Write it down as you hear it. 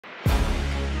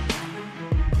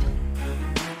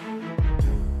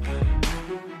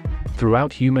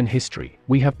Throughout human history,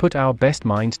 we have put our best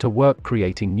minds to work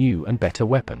creating new and better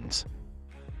weapons.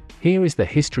 Here is the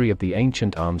history of the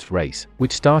ancient arms race,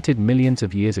 which started millions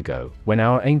of years ago, when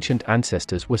our ancient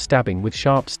ancestors were stabbing with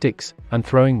sharp sticks and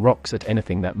throwing rocks at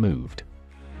anything that moved.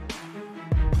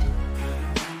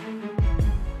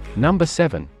 Number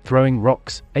 7. Throwing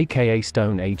rocks, aka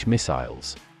Stone Age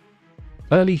missiles.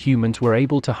 Early humans were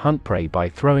able to hunt prey by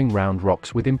throwing round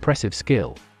rocks with impressive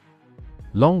skill.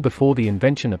 Long before the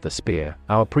invention of the spear,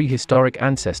 our prehistoric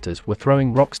ancestors were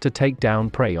throwing rocks to take down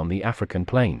prey on the African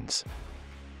plains.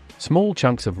 Small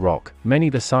chunks of rock, many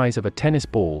the size of a tennis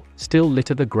ball, still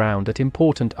litter the ground at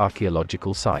important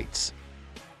archaeological sites.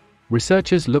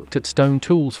 Researchers looked at stone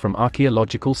tools from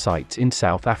archaeological sites in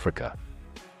South Africa.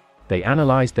 They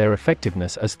analyzed their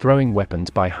effectiveness as throwing weapons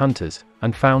by hunters,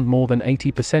 and found more than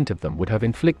 80% of them would have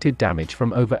inflicted damage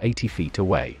from over 80 feet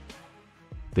away.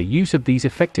 The use of these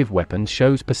effective weapons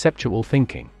shows perceptual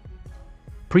thinking.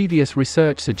 Previous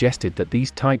research suggested that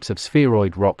these types of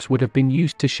spheroid rocks would have been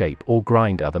used to shape or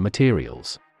grind other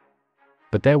materials.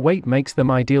 But their weight makes them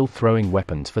ideal throwing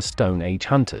weapons for Stone Age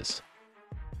hunters.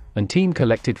 A team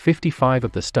collected 55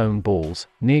 of the stone balls,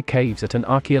 near caves at an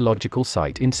archaeological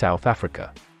site in South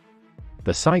Africa.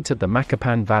 The sites at the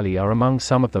Makapan Valley are among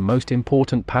some of the most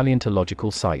important paleontological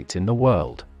sites in the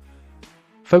world.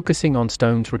 Focusing on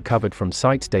stones recovered from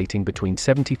sites dating between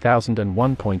 70,000 and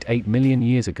 1.8 million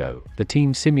years ago, the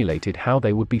team simulated how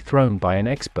they would be thrown by an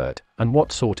expert, and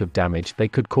what sort of damage they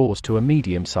could cause to a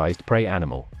medium-sized prey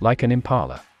animal, like an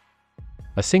impala.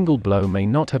 A single blow may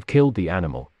not have killed the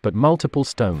animal, but multiple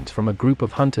stones from a group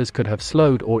of hunters could have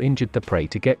slowed or injured the prey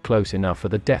to get close enough for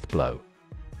the death blow.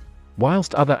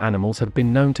 Whilst other animals have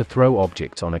been known to throw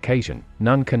objects on occasion,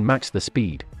 none can match the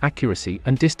speed, accuracy,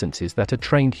 and distances that a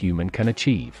trained human can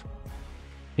achieve.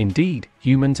 Indeed,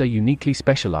 humans are uniquely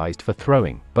specialized for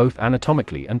throwing, both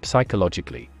anatomically and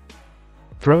psychologically.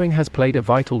 Throwing has played a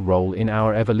vital role in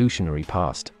our evolutionary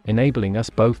past, enabling us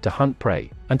both to hunt prey,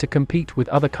 and to compete with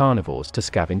other carnivores to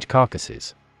scavenge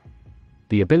carcasses.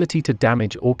 The ability to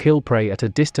damage or kill prey at a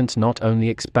distance not only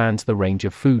expands the range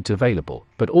of foods available,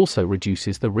 but also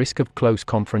reduces the risk of close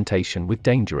confrontation with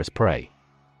dangerous prey.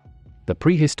 The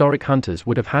prehistoric hunters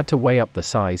would have had to weigh up the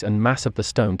size and mass of the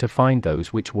stone to find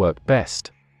those which worked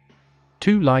best.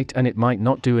 Too light and it might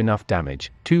not do enough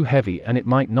damage, too heavy and it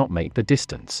might not make the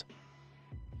distance.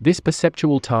 This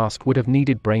perceptual task would have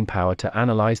needed brainpower to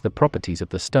analyze the properties of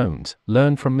the stones,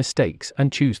 learn from mistakes,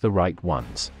 and choose the right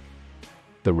ones.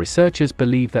 The researchers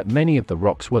believe that many of the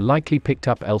rocks were likely picked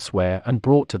up elsewhere and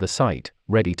brought to the site,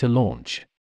 ready to launch.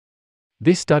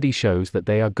 This study shows that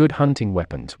they are good hunting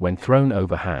weapons when thrown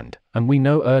overhand, and we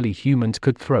know early humans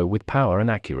could throw with power and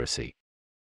accuracy.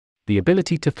 The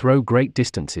ability to throw great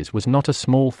distances was not a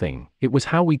small thing, it was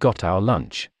how we got our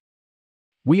lunch.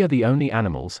 We are the only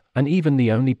animals, and even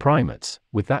the only primates,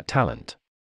 with that talent.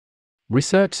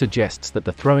 Research suggests that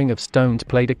the throwing of stones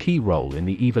played a key role in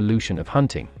the evolution of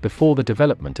hunting, before the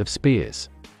development of spears.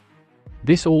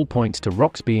 This all points to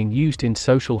rocks being used in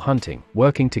social hunting,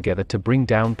 working together to bring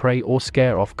down prey or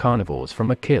scare off carnivores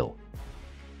from a kill.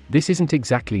 This isn't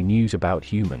exactly news about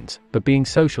humans, but being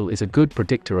social is a good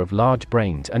predictor of large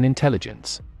brains and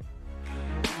intelligence.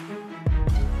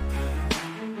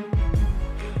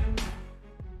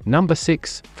 Number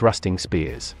 6. Thrusting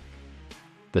spears.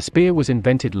 The spear was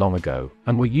invented long ago,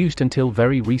 and were used until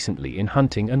very recently in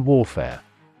hunting and warfare.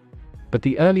 But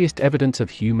the earliest evidence of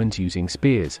humans using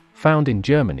spears, found in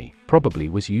Germany, probably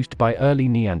was used by early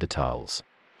Neanderthals.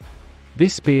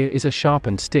 This spear is a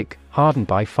sharpened stick, hardened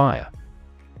by fire.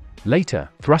 Later,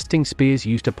 thrusting spears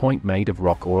used a point made of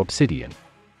rock or obsidian.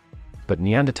 But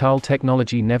Neanderthal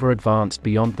technology never advanced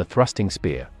beyond the thrusting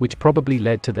spear, which probably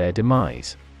led to their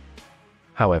demise.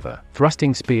 However,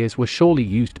 thrusting spears were surely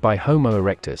used by Homo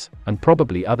erectus, and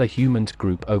probably other humans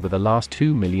group over the last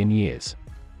 2 million years.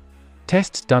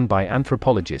 Tests done by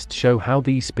anthropologists show how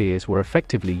these spears were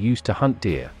effectively used to hunt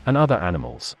deer and other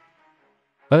animals.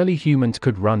 Early humans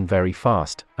could run very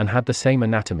fast, and had the same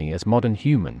anatomy as modern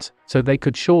humans, so they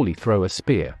could surely throw a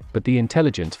spear, but the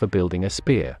intelligence for building a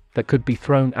spear that could be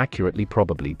thrown accurately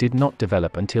probably did not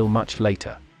develop until much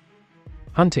later.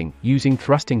 Hunting, using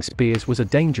thrusting spears was a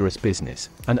dangerous business,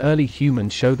 and early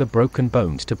humans show the broken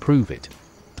bones to prove it.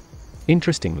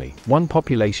 Interestingly, one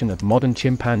population of modern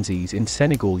chimpanzees in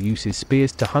Senegal uses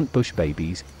spears to hunt bush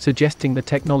babies, suggesting the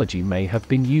technology may have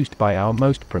been used by our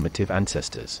most primitive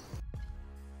ancestors.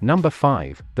 Number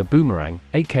 5. The boomerang,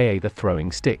 aka the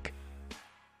throwing stick.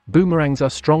 Boomerangs are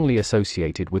strongly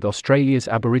associated with Australia's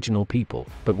Aboriginal people,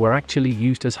 but were actually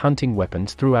used as hunting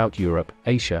weapons throughout Europe,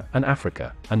 Asia, and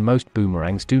Africa, and most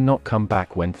boomerangs do not come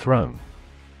back when thrown.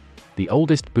 The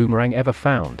oldest boomerang ever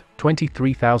found,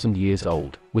 23,000 years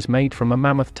old, was made from a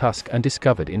mammoth tusk and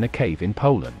discovered in a cave in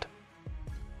Poland.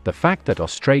 The fact that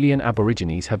Australian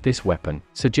Aborigines have this weapon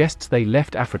suggests they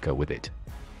left Africa with it.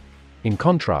 In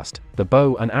contrast, the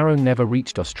bow and arrow never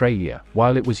reached Australia,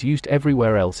 while it was used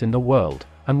everywhere else in the world,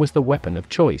 and was the weapon of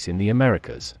choice in the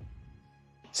Americas.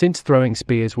 Since throwing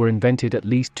spears were invented at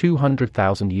least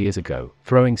 200,000 years ago,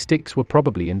 throwing sticks were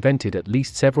probably invented at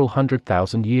least several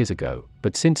 100,000 years ago,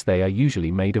 but since they are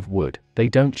usually made of wood, they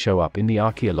don't show up in the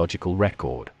archaeological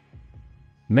record.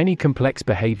 Many complex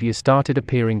behaviors started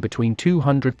appearing between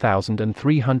 200,000 and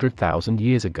 300,000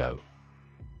 years ago.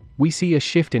 We see a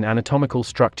shift in anatomical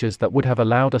structures that would have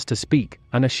allowed us to speak,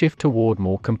 and a shift toward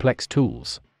more complex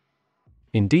tools.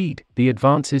 Indeed, the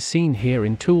advances seen here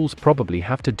in tools probably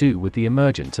have to do with the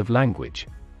emergence of language.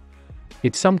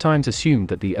 It's sometimes assumed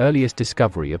that the earliest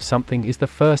discovery of something is the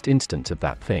first instance of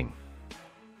that thing.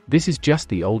 This is just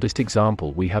the oldest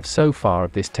example we have so far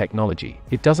of this technology.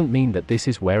 It doesn't mean that this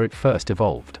is where it first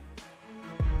evolved.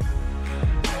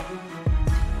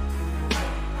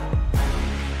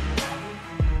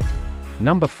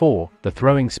 Number 4, the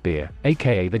throwing spear,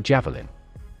 aka the javelin.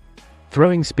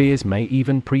 Throwing spears may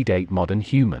even predate modern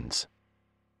humans.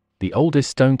 The oldest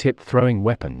stone-tipped throwing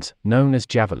weapons, known as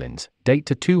javelins, date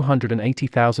to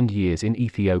 280,000 years in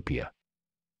Ethiopia.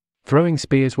 Throwing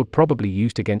spears were probably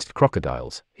used against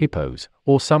crocodiles, hippos,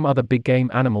 or some other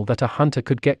big-game animal that a hunter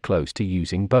could get close to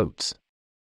using boats.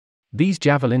 These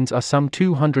javelins are some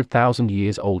 200,000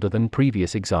 years older than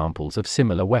previous examples of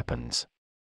similar weapons.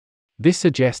 This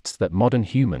suggests that modern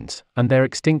humans, and their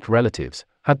extinct relatives,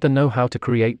 had the know-how to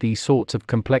create these sorts of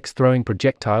complex throwing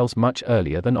projectiles much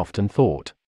earlier than often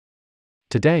thought.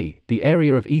 Today, the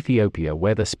area of Ethiopia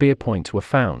where the spear points were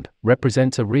found,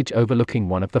 represents a ridge overlooking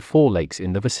one of the 4 lakes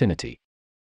in the vicinity.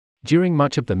 During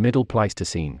much of the Middle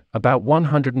Pleistocene, about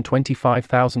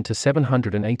 125,000 to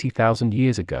 780,000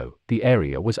 years ago, the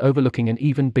area was overlooking an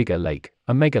even bigger lake,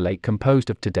 a megalake composed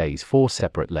of today's 4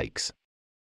 separate lakes.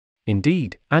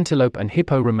 Indeed, antelope and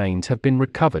hippo remains have been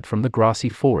recovered from the grassy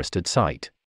forested site.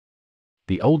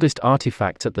 The oldest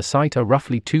artifacts at the site are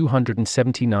roughly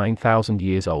 279,000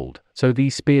 years old, so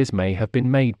these spears may have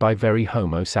been made by very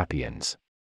Homo sapiens.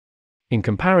 In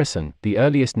comparison, the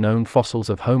earliest known fossils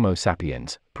of Homo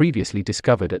sapiens, previously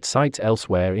discovered at sites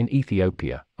elsewhere in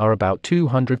Ethiopia, are about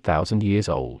 200,000 years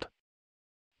old.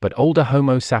 But older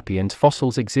Homo sapiens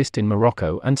fossils exist in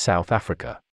Morocco and South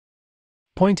Africa.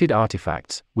 Pointed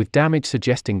artifacts, with damage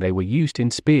suggesting they were used in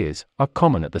spears, are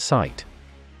common at the site.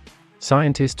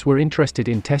 Scientists were interested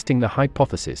in testing the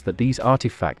hypothesis that these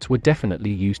artifacts were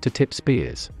definitely used to tip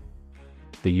spears.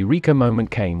 The eureka moment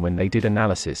came when they did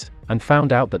analysis, and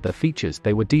found out that the features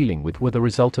they were dealing with were the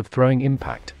result of throwing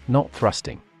impact, not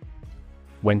thrusting.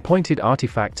 When pointed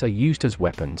artifacts are used as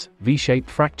weapons, V-shaped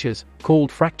fractures,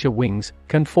 called fracture wings,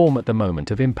 can form at the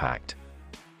moment of impact.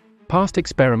 Past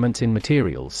experiments in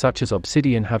materials such as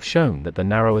obsidian have shown that the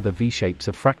narrower the V-shapes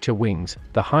of fracture wings,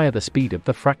 the higher the speed of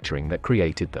the fracturing that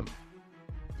created them.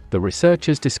 The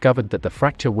researchers discovered that the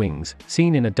fracture wings,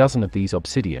 seen in a dozen of these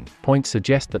obsidian points,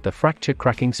 suggest that the fracture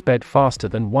cracking sped faster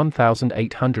than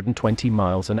 1,820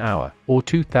 miles an hour, or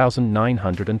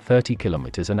 2,930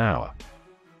 kilometers an hour.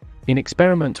 In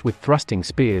experiments with thrusting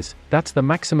spears, that's the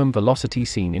maximum velocity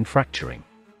seen in fracturing.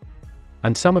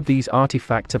 And some of these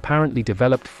artifacts apparently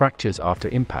developed fractures after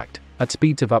impact, at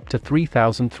speeds of up to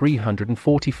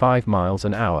 3,345 miles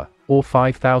an hour, or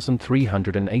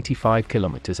 5,385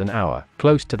 kilometers an hour,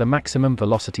 close to the maximum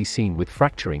velocity seen with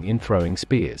fracturing in throwing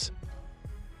spears.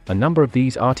 A number of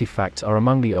these artifacts are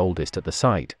among the oldest at the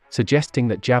site, suggesting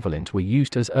that javelins were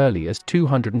used as early as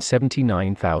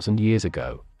 279,000 years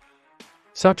ago.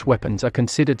 Such weapons are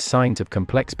considered signs of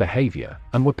complex behavior,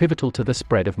 and were pivotal to the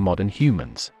spread of modern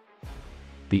humans.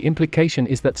 The implication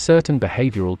is that certain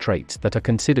behavioral traits that are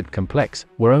considered complex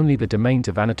were only the domains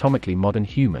of anatomically modern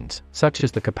humans, such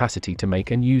as the capacity to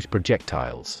make and use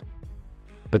projectiles.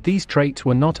 But these traits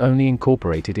were not only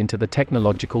incorporated into the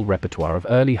technological repertoire of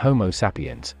early Homo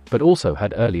sapiens, but also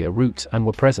had earlier roots and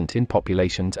were present in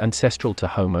populations ancestral to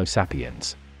Homo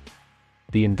sapiens.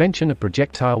 The invention of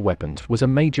projectile weapons was a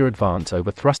major advance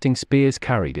over thrusting spears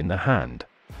carried in the hand.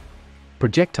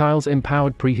 Projectiles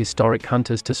empowered prehistoric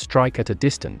hunters to strike at a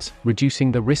distance,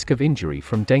 reducing the risk of injury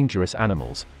from dangerous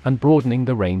animals, and broadening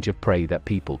the range of prey that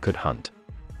people could hunt.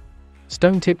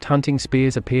 Stone-tipped hunting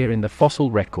spears appear in the fossil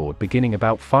record beginning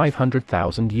about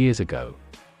 500,000 years ago.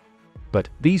 But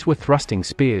these were thrusting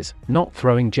spears, not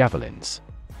throwing javelins.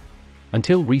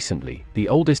 Until recently, the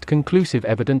oldest conclusive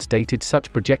evidence dated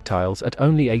such projectiles at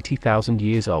only 80,000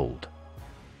 years old.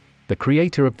 The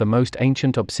creator of the most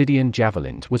ancient obsidian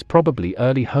javelins was probably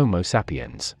early Homo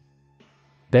sapiens.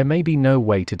 There may be no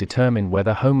way to determine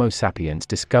whether Homo sapiens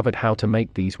discovered how to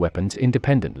make these weapons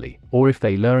independently, or if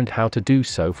they learned how to do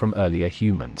so from earlier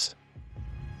humans.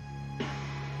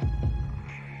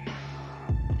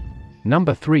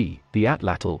 Number 3, the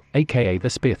Atlatl, aka the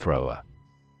spear thrower.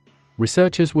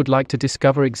 Researchers would like to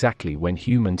discover exactly when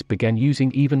humans began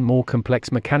using even more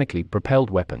complex mechanically propelled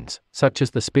weapons, such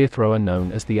as the spear thrower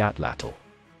known as the Atlatl.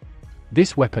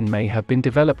 This weapon may have been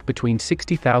developed between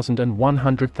 60,000 and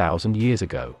 100,000 years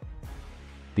ago.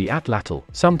 The Atlatl,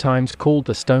 sometimes called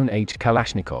the Stone Age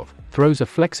Kalashnikov, throws a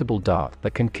flexible dart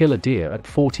that can kill a deer at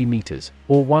 40 meters,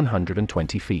 or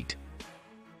 120 feet.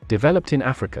 Developed in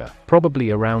Africa,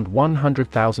 probably around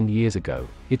 100,000 years ago,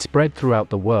 it spread throughout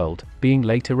the world, being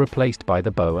later replaced by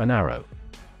the bow and arrow.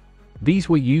 These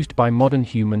were used by modern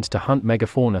humans to hunt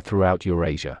megafauna throughout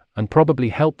Eurasia, and probably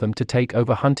helped them to take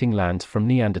over hunting lands from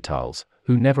Neanderthals,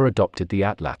 who never adopted the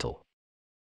Atlatl.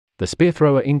 The spear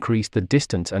thrower increased the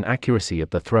distance and accuracy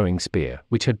of the throwing spear,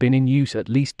 which had been in use at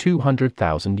least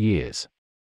 200,000 years.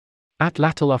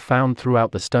 Atlatl are found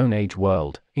throughout the Stone Age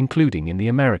world, including in the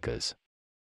Americas.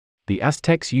 The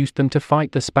Aztecs used them to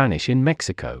fight the Spanish in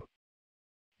Mexico.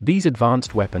 These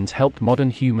advanced weapons helped modern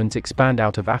humans expand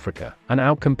out of Africa and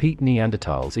outcompete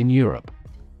Neanderthals in Europe.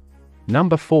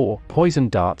 Number 4, poison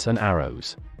darts and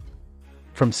arrows.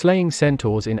 From slaying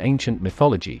centaurs in ancient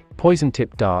mythology,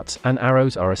 poison-tipped darts and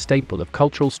arrows are a staple of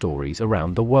cultural stories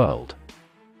around the world.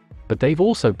 But they've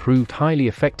also proved highly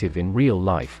effective in real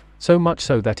life, so much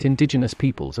so that indigenous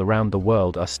peoples around the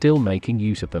world are still making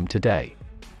use of them today.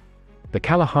 The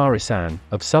Kalahari-san,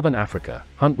 of southern Africa,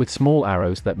 hunt with small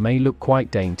arrows that may look quite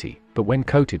dainty, but when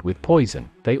coated with poison,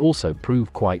 they also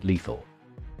prove quite lethal.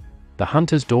 The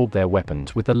hunters daub their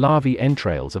weapons with the larvae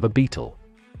entrails of a beetle.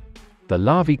 The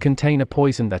larvae contain a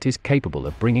poison that is capable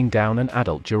of bringing down an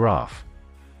adult giraffe.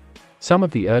 Some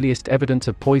of the earliest evidence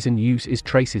of poison use is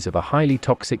traces of a highly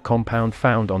toxic compound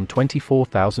found on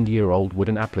 24,000-year-old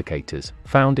wooden applicators,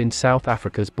 found in South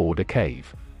Africa's Border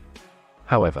Cave.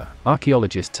 However,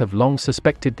 archaeologists have long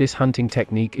suspected this hunting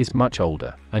technique is much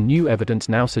older, and new evidence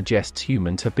now suggests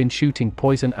humans have been shooting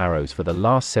poison arrows for the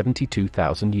last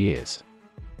 72,000 years.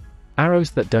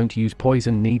 Arrows that don't use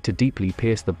poison need to deeply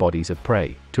pierce the bodies of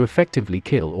prey, to effectively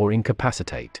kill or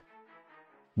incapacitate.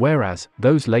 Whereas,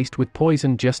 those laced with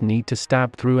poison just need to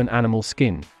stab through an animal's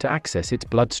skin, to access its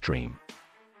bloodstream.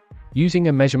 Using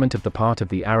a measurement of the part of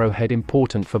the arrowhead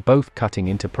important for both cutting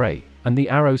into prey, and the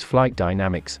arrow's flight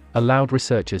dynamics, allowed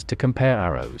researchers to compare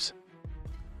arrows.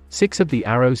 6 of the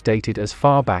arrows dated as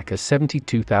far back as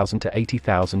 72,000 to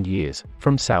 80,000 years,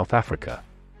 from South Africa.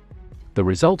 The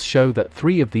results show that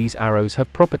 3 of these arrows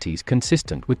have properties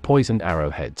consistent with poisoned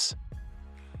arrowheads.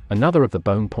 Another of the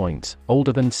bone points,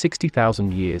 older than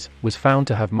 60,000 years, was found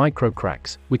to have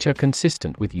microcracks, which are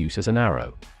consistent with use as an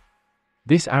arrow.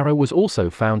 This arrow was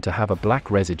also found to have a black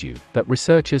residue that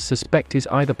researchers suspect is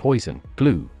either poison,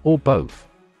 glue, or both.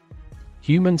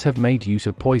 Humans have made use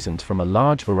of poisons from a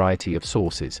large variety of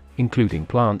sources, including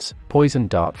plants, poison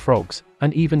dart frogs,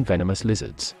 and even venomous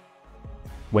lizards.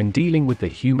 When dealing with the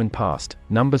human past,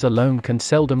 numbers alone can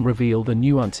seldom reveal the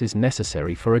nuances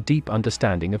necessary for a deep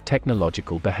understanding of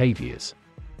technological behaviors.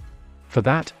 For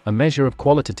that, a measure of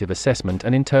qualitative assessment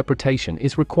and interpretation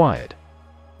is required.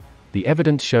 The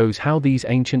evidence shows how these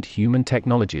ancient human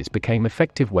technologies became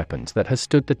effective weapons that has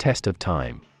stood the test of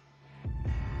time.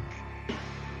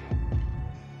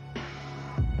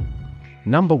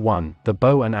 Number 1, the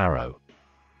bow and arrow.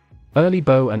 Early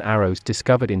bow and arrows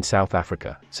discovered in South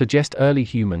Africa suggest early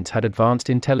humans had advanced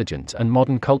intelligence and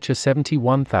modern culture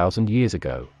 71,000 years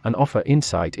ago, and offer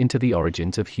insight into the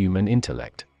origins of human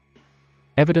intellect.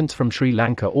 Evidence from Sri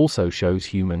Lanka also shows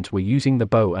humans were using the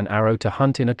bow and arrow to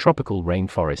hunt in a tropical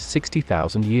rainforest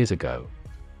 60,000 years ago.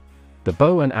 The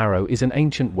bow and arrow is an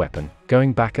ancient weapon,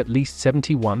 going back at least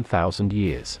 71,000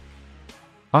 years.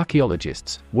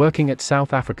 Archaeologists, working at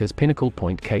South Africa's Pinnacle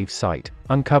Point cave site,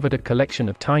 uncovered a collection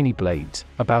of tiny blades,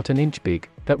 about an inch big,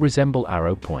 that resemble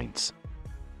arrow points.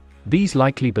 These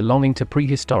likely belonging to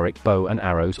prehistoric bow and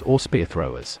arrows or spear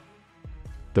throwers.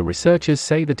 The researchers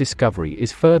say the discovery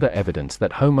is further evidence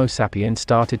that Homo sapiens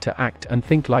started to act and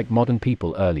think like modern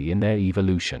people early in their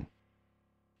evolution.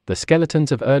 The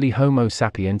skeletons of early Homo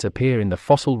sapiens appear in the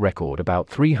fossil record about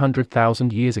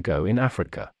 300,000 years ago in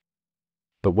Africa.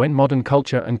 But when modern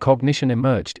culture and cognition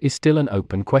emerged is still an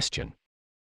open question.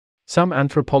 Some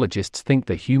anthropologists think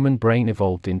the human brain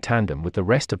evolved in tandem with the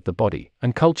rest of the body,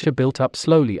 and culture built up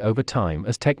slowly over time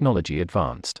as technology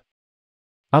advanced.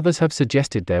 Others have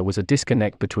suggested there was a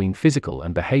disconnect between physical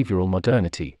and behavioral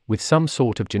modernity, with some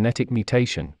sort of genetic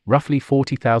mutation, roughly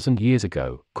 40,000 years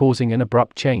ago, causing an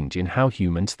abrupt change in how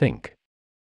humans think.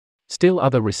 Still,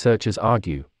 other researchers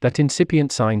argue that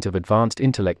incipient signs of advanced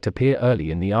intellect appear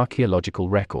early in the archaeological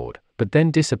record, but then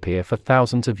disappear for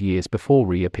thousands of years before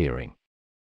reappearing.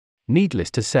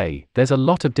 Needless to say, there's a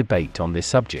lot of debate on this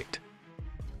subject.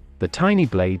 The tiny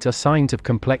blades are signs of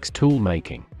complex tool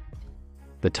making.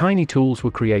 The tiny tools were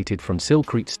created from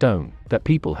silkrete stone that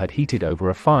people had heated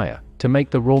over a fire to make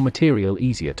the raw material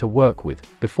easier to work with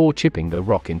before chipping the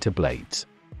rock into blades.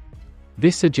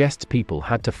 This suggests people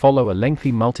had to follow a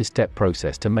lengthy multi-step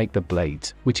process to make the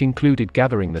blades, which included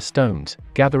gathering the stones,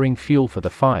 gathering fuel for the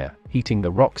fire, heating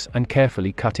the rocks, and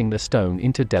carefully cutting the stone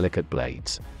into delicate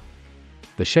blades.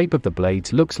 The shape of the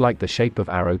blades looks like the shape of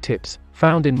arrow tips,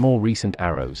 found in more recent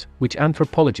arrows, which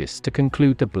anthropologists to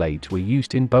conclude the blades were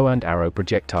used in bow and arrow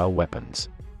projectile weapons.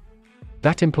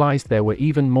 That implies there were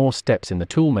even more steps in the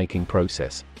tool-making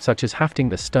process, such as hafting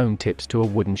the stone tips to a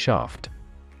wooden shaft.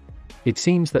 It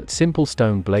seems that simple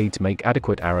stone blades make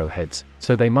adequate arrowheads,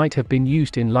 so they might have been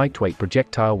used in lightweight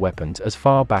projectile weapons as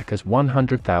far back as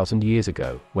 100,000 years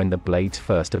ago, when the blades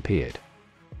first appeared.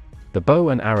 The bow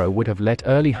and arrow would have let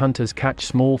early hunters catch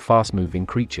small, fast-moving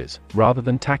creatures, rather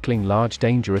than tackling large,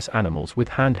 dangerous animals with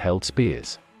handheld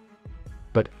spears.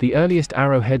 But the earliest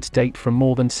arrowheads date from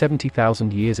more than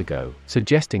 70,000 years ago,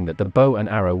 suggesting that the bow and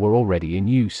arrow were already in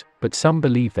use, but some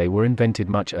believe they were invented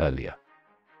much earlier.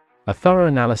 A thorough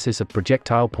analysis of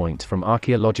projectile points from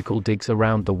archaeological digs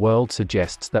around the world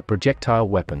suggests that projectile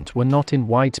weapons were not in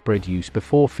widespread use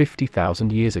before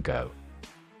 50,000 years ago.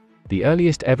 The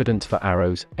earliest evidence for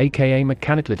arrows, aka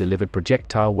mechanically delivered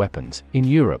projectile weapons, in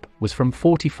Europe, was from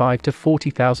 45 to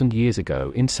 40,000 years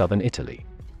ago in southern Italy.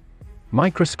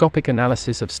 Microscopic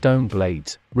analysis of stone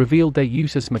blades revealed their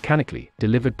use as mechanically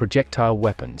delivered projectile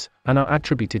weapons, and are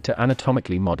attributed to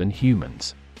anatomically modern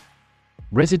humans.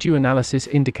 Residue analysis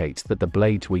indicates that the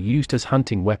blades were used as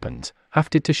hunting weapons,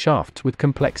 hafted to shafts with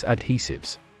complex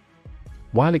adhesives.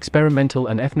 While experimental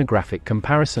and ethnographic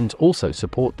comparisons also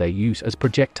support their use as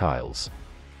projectiles.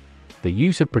 The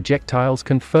use of projectiles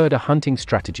conferred a hunting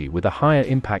strategy with a higher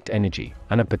impact energy,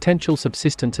 and a potential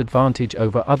subsistence advantage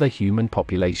over other human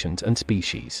populations and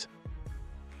species.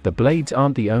 The blades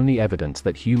aren't the only evidence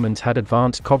that humans had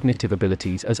advanced cognitive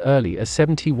abilities as early as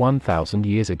 71,000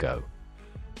 years ago.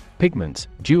 Pigments,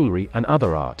 jewelry, and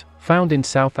other art, found in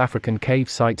South African cave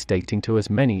sites dating to as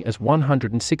many as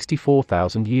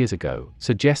 164,000 years ago,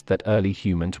 suggest that early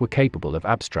humans were capable of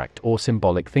abstract or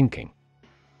symbolic thinking.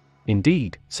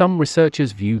 Indeed, some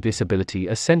researchers view this ability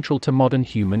as central to modern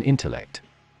human intellect.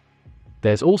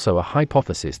 There's also a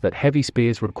hypothesis that heavy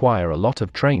spears require a lot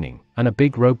of training, and a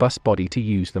big robust body to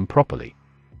use them properly.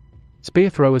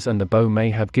 Spear throwers and the bow may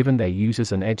have given their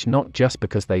users an edge not just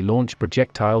because they launched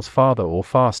projectiles farther or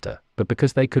faster, but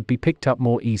because they could be picked up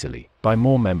more easily, by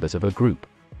more members of a group.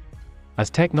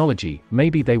 As technology,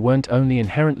 maybe they weren't only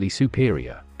inherently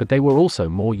superior, but they were also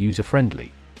more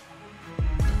user-friendly.